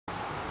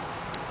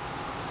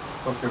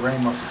Look, the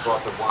rain must have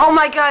brought the one. Oh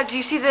my god, do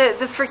you see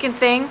the freaking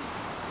thing?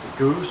 The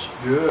goose?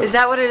 Yeah. Is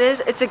that what it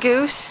is? It's a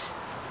goose?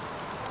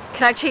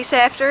 Can I chase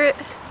after it?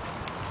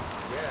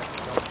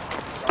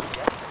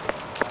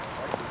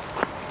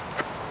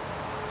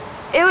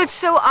 Ew, it's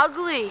so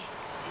ugly.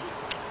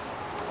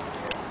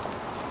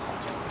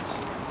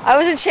 I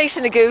wasn't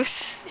chasing the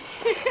goose.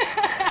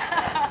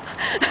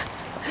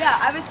 Yeah,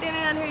 I was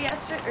standing on here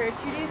yesterday, or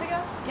 2 days ago,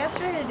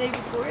 yesterday or the day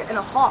before, and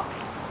a hawk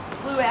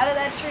flew out of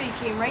that tree,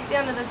 came right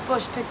down to this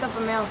bush, picked up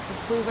a mouse, and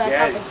flew back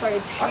up and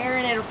started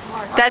tearing it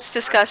apart. That's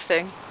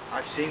disgusting.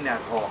 I've seen that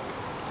hawk.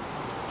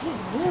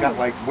 He's got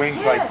like wings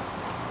like...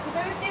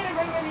 Because I was standing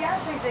right where the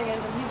ashtray thing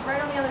is, and he's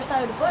right on the other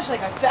side of the bush,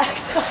 like I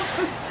backed up.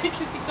 I was like,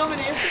 is he coming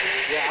in?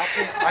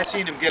 Yeah, I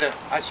seen him get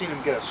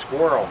a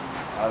squirrel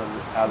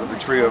out of the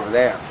tree over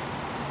there.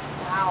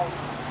 Wow.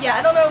 Yeah,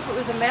 I don't know if it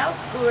was a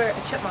mouse or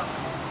a chipmunk.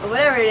 But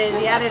whatever it is,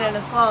 he had it in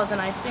his claws, and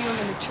I see him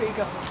in the tree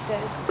going like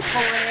this,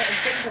 pulling it, and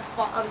things would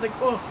fall. I was like,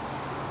 oh.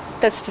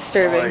 That's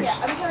disturbing. Yeah,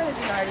 I'm trying to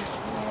do artists.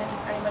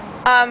 Anybody?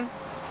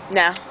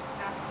 No.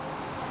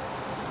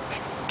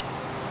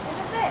 What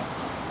is this?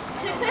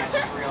 I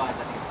just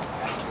realized I think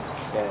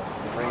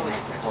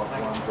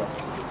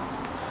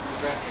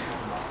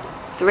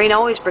The rain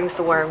always brings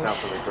the worms. Not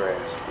for the grass.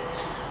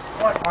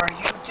 What are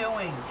you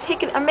doing?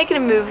 I'm making a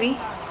movie.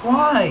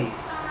 Why?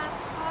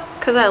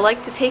 Because I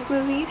like to take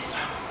movies.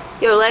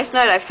 Yo, last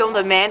night I filmed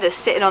Amanda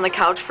sitting on the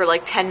couch for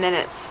like 10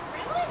 minutes.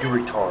 You're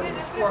retarded.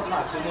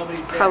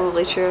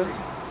 Probably true.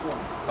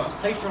 That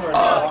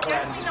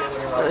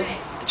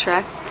was a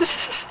track.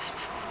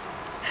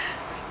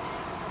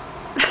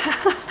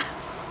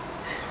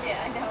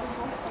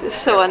 It's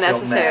so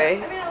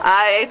unnecessary.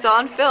 It's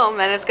on film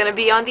and it's gonna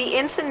be on the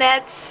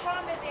internet.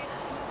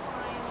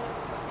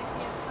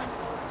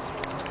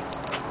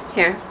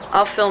 Here,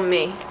 I'll film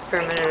me for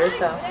a minute or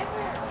so.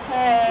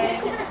 Hey.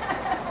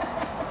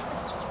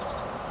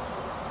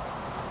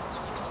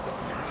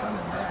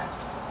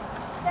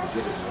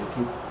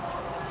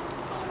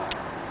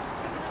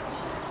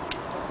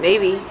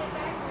 Maybe.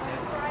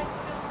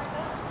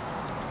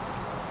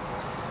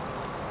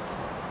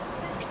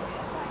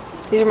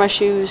 These are my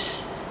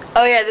shoes.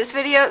 Oh yeah, this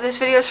video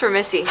is for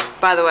Missy,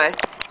 by the way,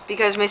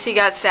 because Missy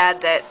got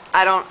sad that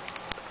I don't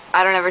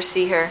ever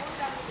see her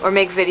or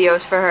make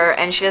videos for her,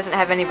 and she doesn't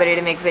have anybody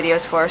to make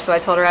videos for, so I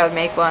told her I would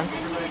make one.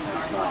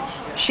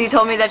 She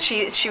told me that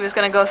she was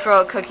gonna go throw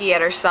a cookie at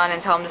her son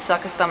and tell him to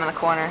suck his thumb in the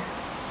corner.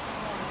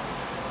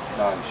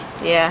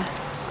 Nice. Yeah.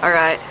 All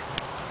right.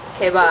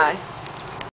 Okay. Bye.